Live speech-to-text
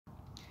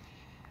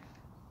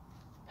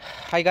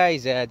Hi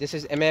guys, this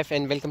is MF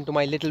and welcome to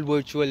my little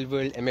virtual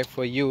world MF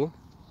for you.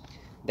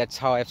 That's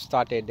how I've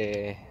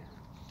started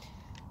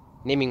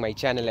naming my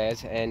channel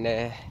as.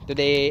 And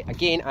today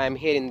again I'm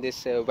here in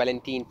this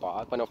Valentine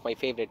Park, one of my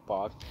favorite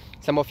parks.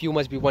 Some of you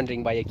must be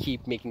wondering why I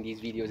keep making these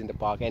videos in the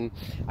park, and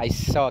I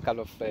saw a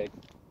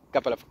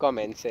couple of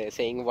comments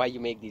saying why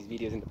you make these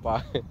videos in the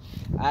park.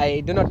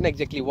 I do not know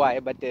exactly why,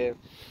 but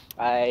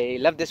I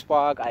love this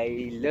park.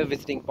 I love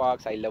visiting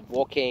parks. I love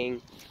walking.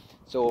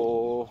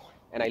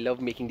 And I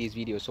love making these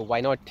videos, so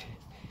why not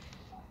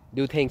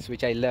do things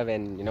which I love,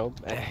 and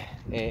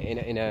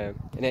in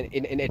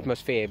an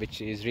atmosphere which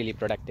is really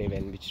productive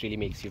and which really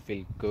makes you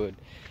feel good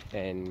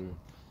and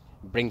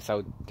brings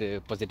out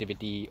the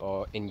positivity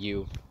or in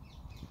you.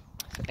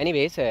 So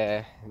anyways,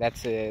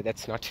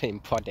 that's not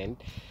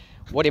important.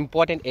 What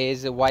important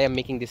is why I'm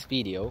making this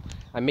video.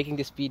 I'm making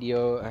this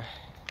video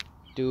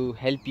to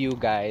help you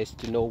guys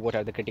to know what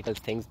are the critical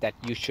things that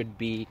you should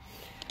be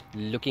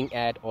looking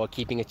at or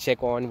keeping a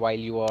check on while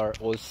you are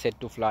all set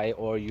to fly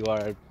or you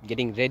are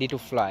getting ready to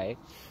fly.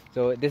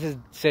 So this is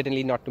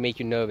certainly not to make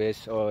you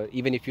nervous, or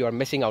even if you are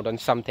missing out on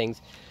some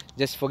things,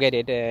 just forget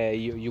it.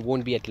 You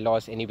won't be at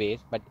loss anyway.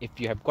 But if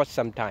you have got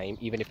some time,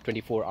 even if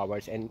 24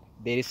 hours, and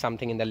there is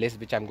something in the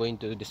list which I'm going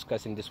to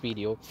discuss in this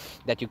video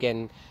that you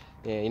can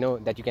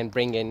that you can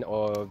bring in,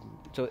 or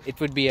so it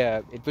would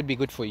be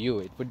good for you.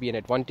 It would be an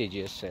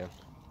advantageous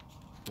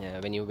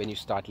when you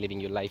start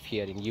living your life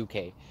here in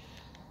UK.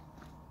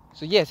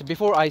 So yes,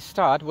 before I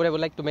start, what I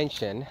would like to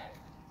mention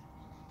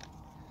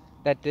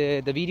that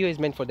the video is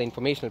meant for the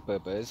informational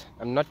purpose.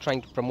 I'm not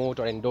trying to promote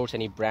or endorse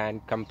any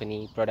brand,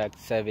 company, product,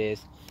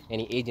 service,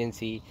 any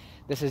agency.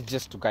 This is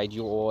just to guide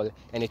you all,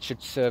 and it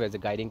should serve as a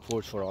guiding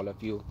force for all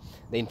of you.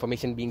 The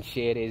information being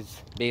shared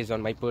is based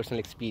on my personal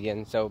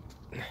experience, so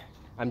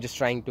I'm just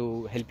trying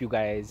to help you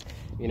guys,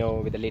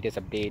 with the latest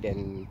update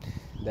and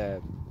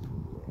the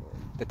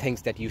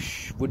things that you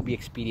would be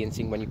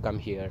experiencing when you come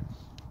here.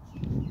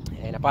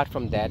 And apart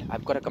from that,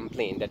 I've got a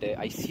complaint that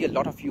I see a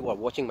lot of you are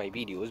watching my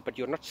videos, but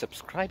you're not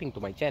subscribing to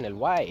my channel.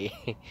 Why?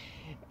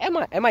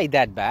 am I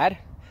that bad?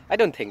 I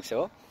don't think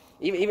so.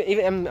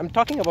 Even I'm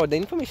talking about the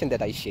information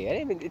that I share.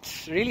 I mean,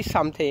 it's really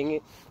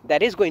something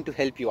that is going to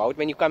help you out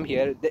when you come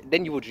here.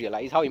 Then you would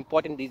realize how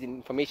important this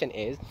information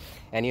is,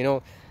 and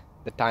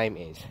the time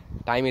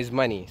is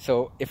money.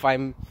 So if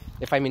I'm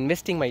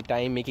investing my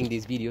time making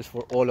these videos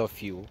for all of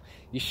you,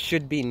 you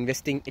should be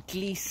investing at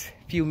least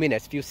few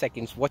minutes, few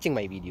seconds watching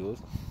my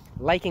videos,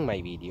 liking my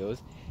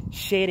videos,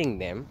 sharing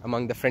them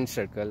among the friend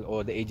circle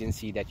or the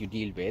agency that you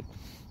deal with,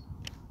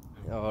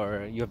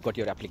 or you have got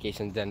your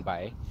applications done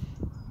by,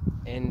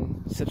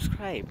 and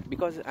subscribe,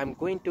 because I'm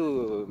going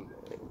to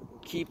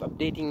keep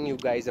updating you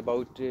guys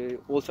about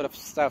all sort of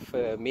stuff.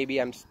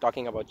 Maybe I'm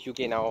talking about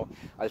UK now.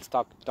 I'll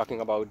start talking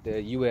about the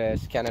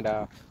US,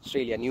 Canada,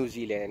 Australia, New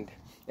Zealand,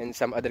 and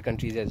some other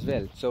countries as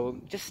well. So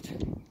just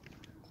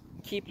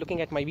keep looking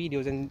at my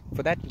videos, and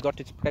for that you got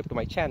to subscribe to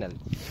my channel.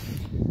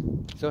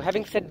 So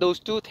having said those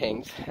two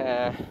things,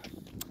 I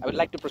would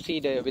like to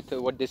proceed with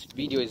what this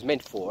video is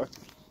meant for.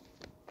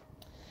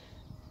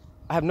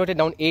 I have noted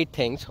down 8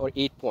 things or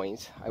 8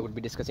 points I would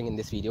be discussing in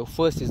this video.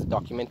 First is the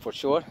document, for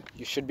sure.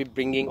 You should be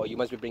bringing, or you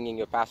must be bringing,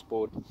 your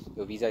passport,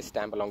 your visa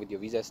stamp along with your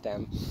visa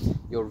stamp,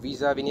 your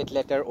visa vignette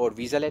letter or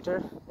visa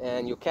letter,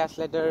 and your CAS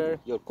letter,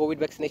 your COVID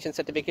vaccination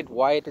certificate,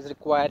 why it is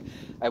required.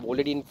 I've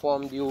already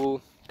informed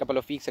you a couple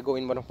of weeks ago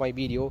in one of my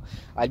video.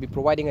 I'll be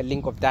providing a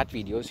link of that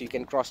video so you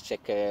can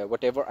cross-check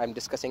whatever I'm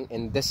discussing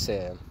in this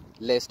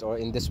list or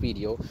in this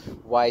video.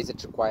 Why is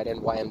it required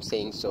and why I'm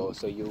saying so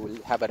you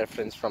will have a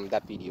reference from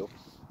that video.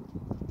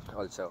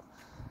 Also,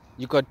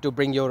 you got to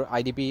bring your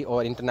IDP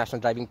or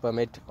international driving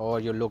permit or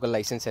your local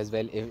license as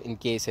well, in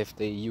case if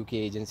the UK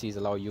agencies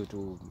allow you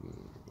to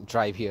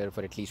drive here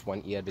for at least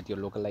 1 year with your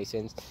local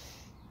license.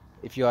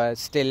 If you have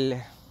still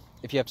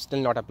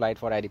not applied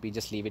for IDP,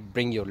 just leave it.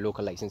 Bring your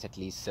local license at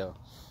least, so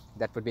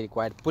that would be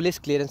required. Police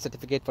clearance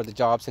certificate for the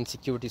jobs and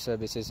security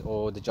services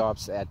or the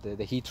jobs at the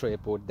Heathrow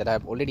airport that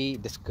I've already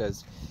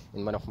discussed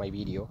in one of my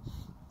video.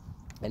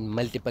 And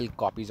multiple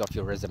copies of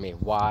your resume.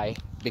 Why?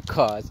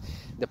 Because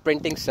the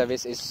printing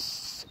service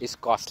is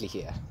costly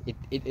here.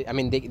 I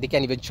mean, they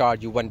can even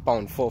charge you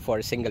 £1 for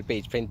a single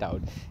page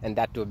printout, and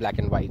that to black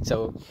and white.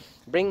 So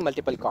bring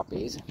multiple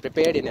copies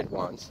prepared in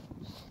advance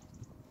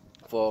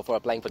for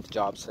applying for the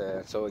jobs.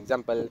 So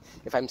example,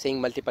 if I'm saying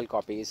multiple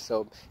copies,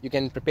 so you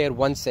can prepare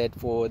one set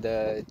for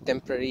the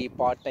temporary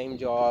part-time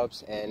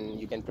jobs, and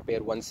you can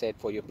prepare one set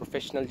for your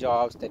professional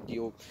jobs that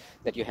you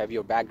have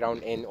your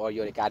background in or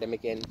your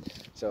academic in.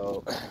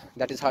 So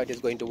that is how it is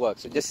going to work.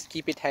 So just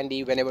keep it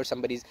handy whenever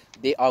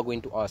they are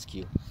going to ask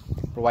you,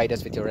 provide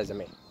us with your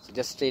resume. So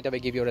just straight away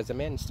give your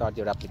resume and start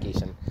your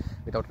application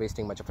without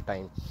wasting much of a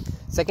time.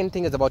 Second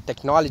thing is about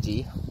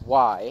technology.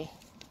 Why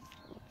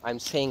I'm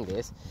saying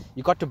this: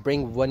 you got to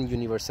bring one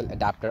universal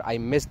adapter. I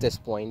missed this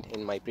point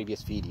in my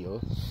previous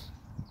video.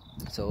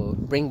 So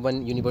bring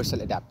one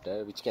universal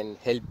adapter which can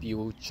help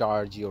you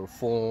charge your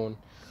phone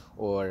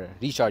or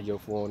recharge your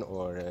phone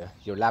or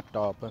your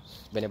laptop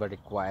whenever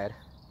required.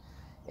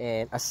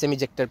 and a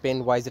semi-ejector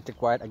pin. Why is it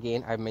required?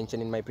 Again, I've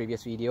mentioned in my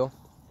previous video.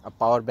 A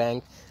power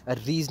bank, a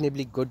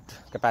reasonably good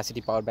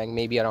capacity power bank,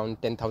 maybe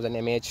around 10,000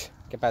 mAh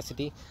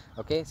capacity.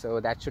 Okay, so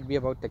that should be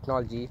about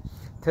technology.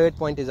 Third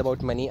point is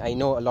about money. I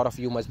know a lot of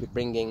you must be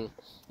bringing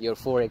your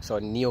 4X or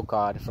Neo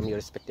card from your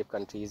respective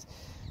countries.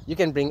 You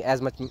can bring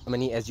as much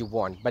money as you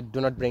want, but do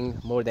not bring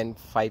more than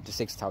 5 to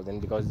 6,000,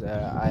 because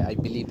I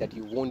believe that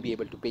you won't be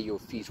able to pay your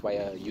fees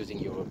via using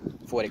your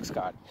 4X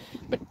card.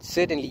 But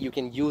certainly you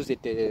can use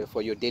it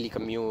for your daily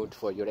commute,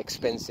 for your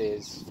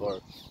expenses, for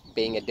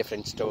paying at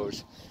different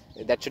stores.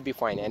 That should be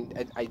fine,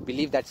 and I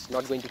believe that's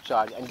not going to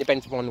charge, and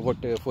depends upon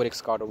what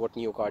 4X card or what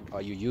Neo card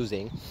are you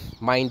using.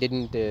 Mine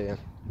didn't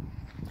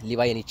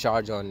levi any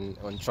charge on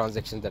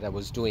transactions that I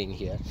was doing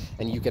here,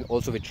 and you can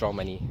also withdraw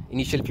money.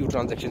 Initial few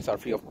transactions are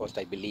free of cost,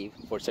 I believe,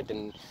 for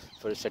certain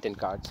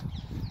cards.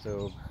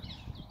 So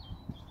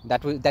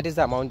that is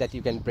the amount that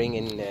you can bring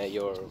in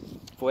your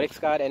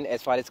 4X card. And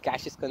as far as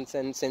cash is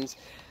concerned, since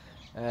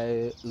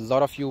a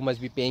lot of you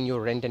must be paying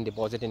your rent and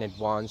deposit in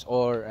advance,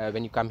 or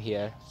when you come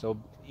here, so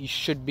you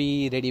should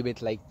be ready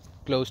with like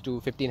close to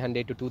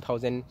 1,500 to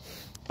 2,000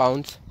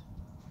 pounds,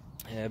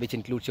 which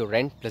includes your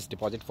rent plus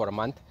deposit for a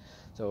month.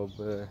 So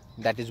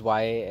that is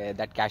why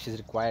that cash is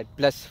required,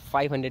 plus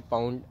 500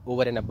 pound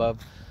over and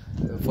above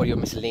for your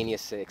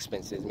miscellaneous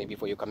expenses, maybe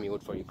for your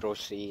commute, for your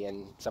grocery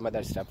and some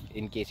other stuff,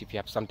 in case if you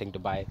have something to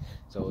buy.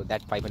 So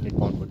that 500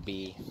 pound would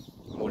be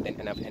more than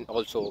enough. And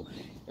also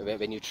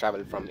when you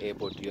travel from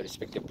airport to your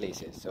respective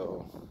places,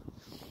 so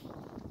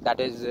that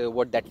is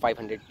what that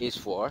 500 is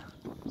for.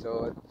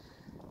 So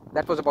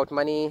that was about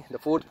money. The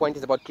fourth point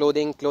is about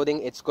clothing.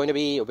 It's going to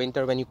be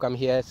winter when you come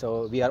here,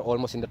 so we are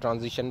almost in the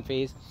transition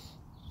phase.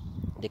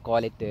 They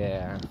call it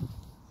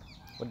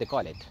what they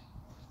call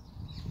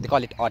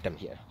it autumn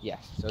here. Yeah,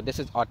 so this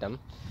is autumn.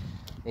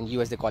 In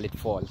US they call it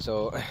fall.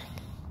 So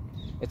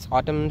it's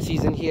autumn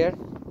season here.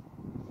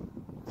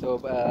 So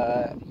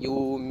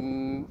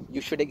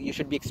you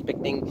should be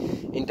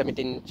expecting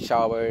intermittent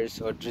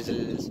showers or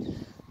drizzles.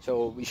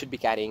 So we should be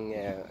carrying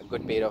a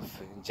good pair of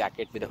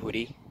jacket with a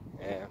hoodie.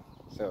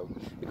 So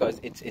because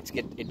it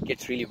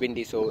gets really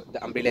windy, so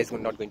the umbrella is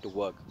not going to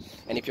work.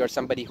 And if you're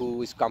somebody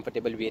who is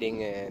comfortable wearing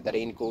the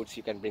raincoats,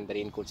 you can bring the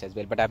raincoats as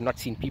well. But I've not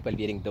seen people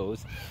wearing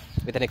those,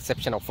 with an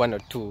exception of one or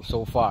two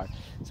so far.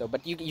 So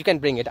but you can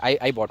bring it.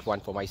 I bought one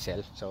for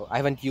myself, so I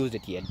haven't used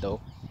it yet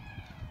though.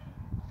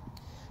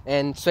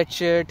 And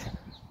sweatshirt,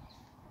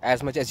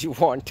 as much as you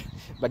want,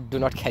 but do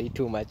not carry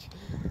too much.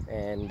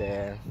 And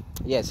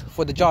yes,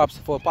 for the jobs,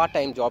 for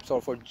part-time jobs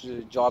or for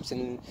jobs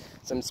in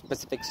some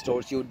specific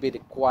stores, you would be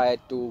required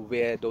to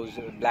wear those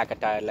black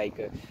attire, like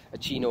a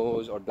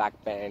chinos or black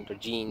pant or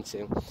jeans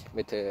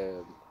with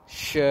a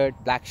shirt,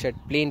 black shirt,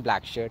 plain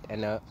black shirt,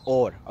 and a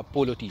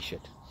polo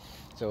t-shirt.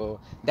 So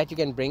that you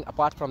can bring.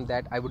 Apart from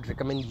that, I would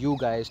recommend you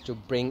guys to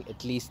bring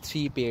at least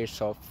 3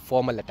 pairs of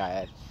formal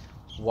attire.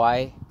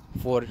 Why?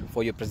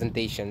 For your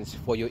presentations,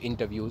 for your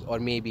interviews, or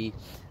maybe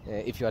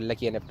if you are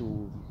lucky enough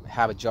to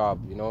have a job,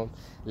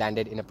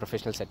 landed in a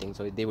professional setting,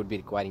 so they would be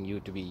requiring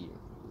you to be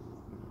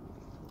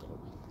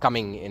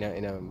coming in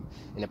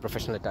a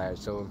professional attire.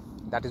 So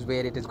that is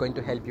where it is going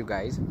to help you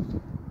guys.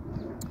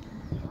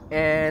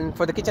 And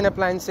for the kitchen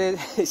appliances,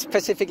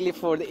 specifically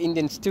for the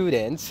Indian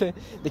students,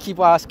 they keep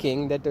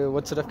asking that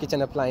what sort of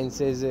kitchen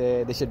appliances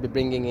they should be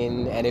bringing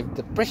in, and if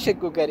the pressure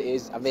cooker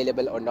is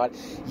available or not.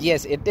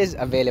 Yes, it is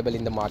available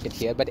in the market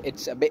here, but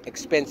it's a bit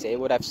expensive,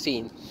 what I've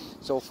seen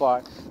so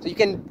far. So you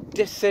can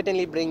just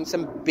certainly bring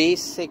some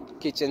basic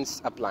kitchen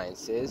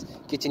appliances,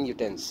 kitchen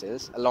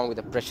utensils, along with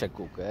a pressure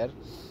cooker.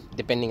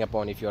 Depending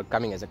upon if you're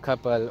coming as a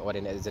couple or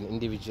as an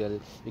individual,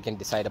 you can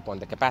decide upon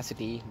the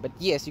capacity. But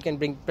yes, you can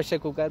bring pressure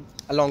cooker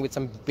along with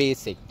some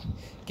basic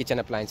kitchen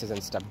appliances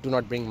and stuff. Do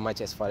not bring much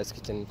as far as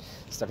kitchen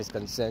stuff is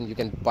concerned. You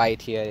can buy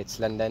it here.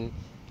 It's London.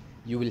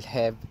 You will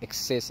have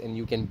access and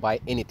you can buy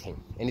anything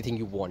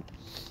you want.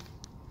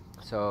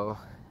 So,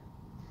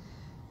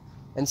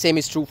 and same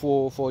is true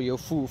for your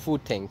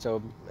food thing.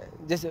 So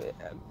just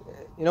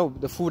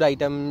the food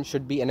item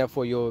should be enough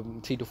for your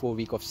 3 to 4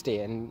 week of stay,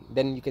 and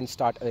then you can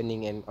start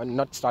earning, and or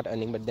not start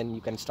earning, but then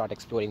you can start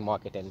exploring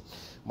market and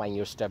buying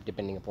your stuff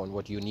depending upon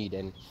what you need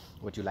and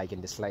what you like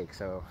and dislike.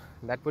 So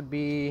that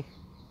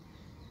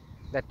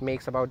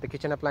makes about the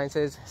kitchen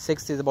appliances.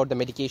 6th is about the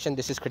medication.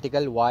 This is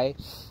critical. Why?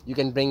 You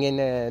can bring in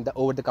the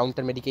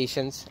over-the-counter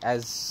medications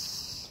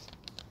as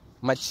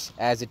much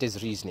as it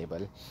is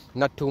reasonable,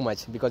 not too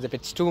much, because if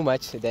it's too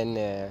much,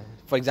 then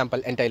for example,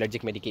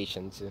 anti-allergic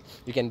medications,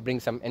 you can bring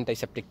some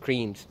antiseptic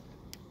creams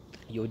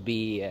you would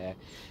be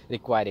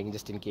requiring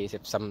just in case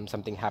if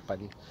something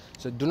happened.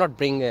 So do not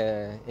bring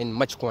in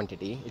much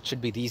quantity. It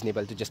should be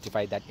reasonable to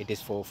justify that it is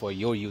for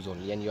your use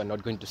only, and you are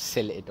not going to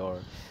sell it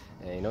or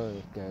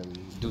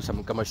do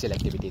some commercial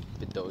activity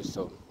with those.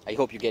 So I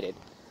hope you get it.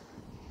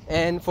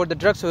 And for the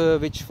drugs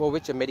for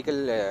which a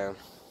medical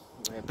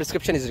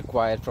prescription is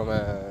required from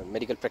a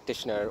medical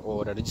practitioner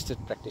or a registered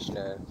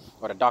practitioner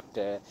or a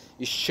doctor,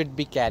 you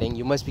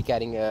must be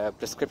carrying a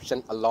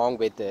prescription along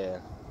with the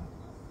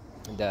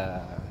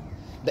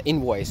the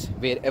invoice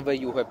wherever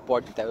you have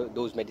bought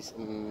those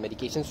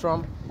medications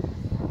from.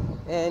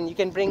 And you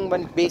can bring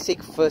one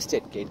basic first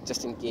aid kit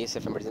just in case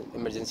if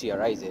emergency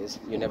arises.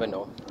 You never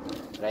know,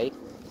 right?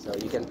 So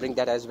you can bring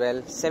that as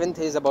well. Seventh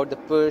is about the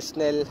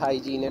personal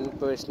hygiene and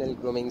personal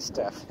grooming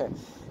stuff.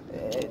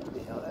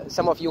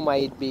 Some of you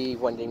might be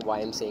wondering why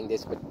I'm saying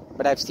this,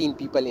 but I've seen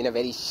people in a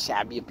very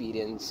shabby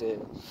appearance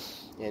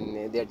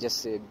and they're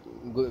just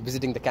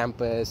visiting the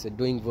campus,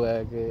 doing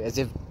work as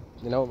if,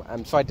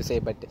 I'm sorry to say,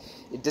 but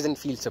it doesn't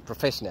feel so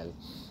professional.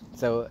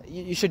 So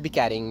you should be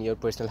carrying your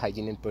personal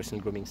hygiene and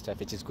personal grooming stuff,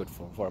 which is good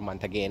for a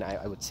month again,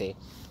 I would say.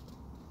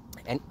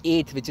 And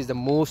eighth, which is the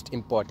most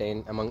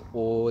important among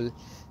all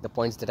the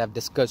points that I've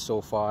discussed so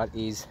far,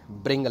 is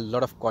bring a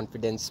lot of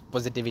confidence,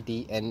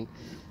 positivity, and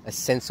a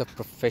sense of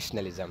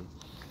professionalism.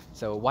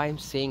 So why I'm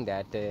saying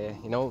that,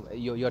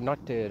 you're not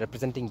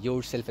representing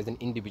yourself as an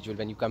individual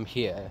when you come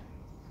here,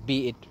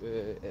 be it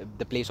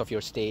the place of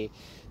your stay,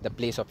 the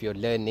place of your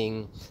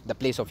learning, the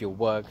place of your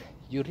work.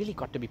 You really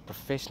got to be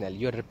professional.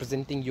 You're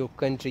representing your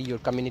country, your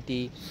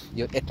community,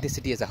 your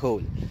ethnicity as a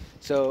whole.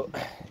 So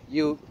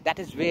that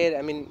is where,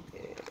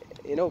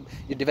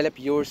 you develop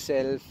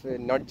yourself,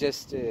 not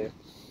just an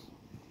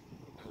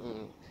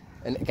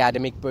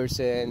academic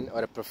person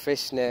or a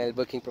professional,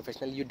 working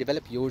professional. You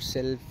develop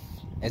yourself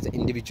as an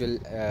individual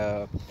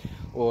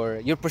or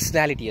your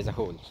personality as a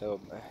whole.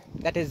 So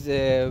that is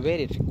where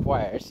it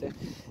requires.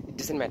 It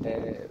doesn't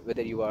matter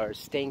whether you are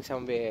staying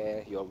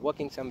somewhere, you are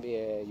working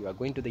somewhere, you are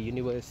going to the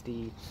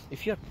university.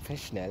 If you are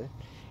professional,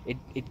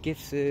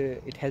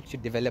 it helps you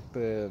develop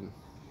a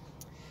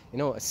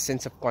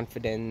sense of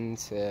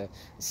confidence, a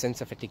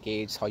sense of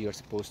etiquettes, how you're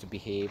supposed to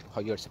behave,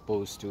 how you're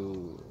supposed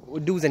to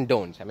do's and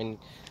don'ts.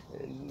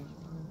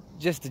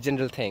 Just the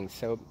general things.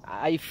 So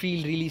I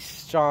feel really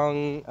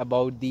strong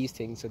about these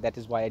things, so that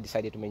is why I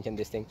decided to mention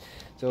this thing.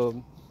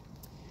 So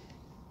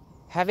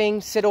having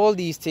said all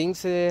these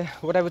things,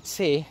 what I would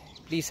say,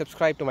 please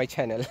subscribe to my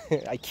channel.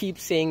 I keep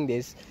saying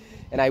this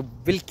and I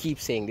will keep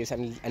saying this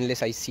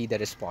unless I see the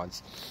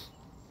response.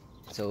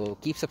 So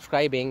keep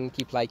subscribing,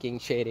 keep liking,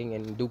 sharing,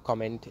 and do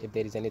comment if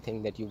there is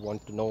anything that you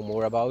want to know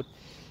more about.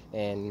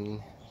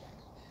 And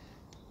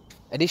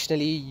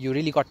additionally, you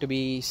really got to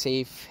be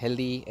safe,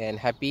 healthy, and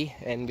happy.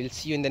 And we'll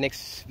see you in the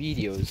next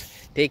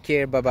videos. Take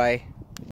care. Bye bye.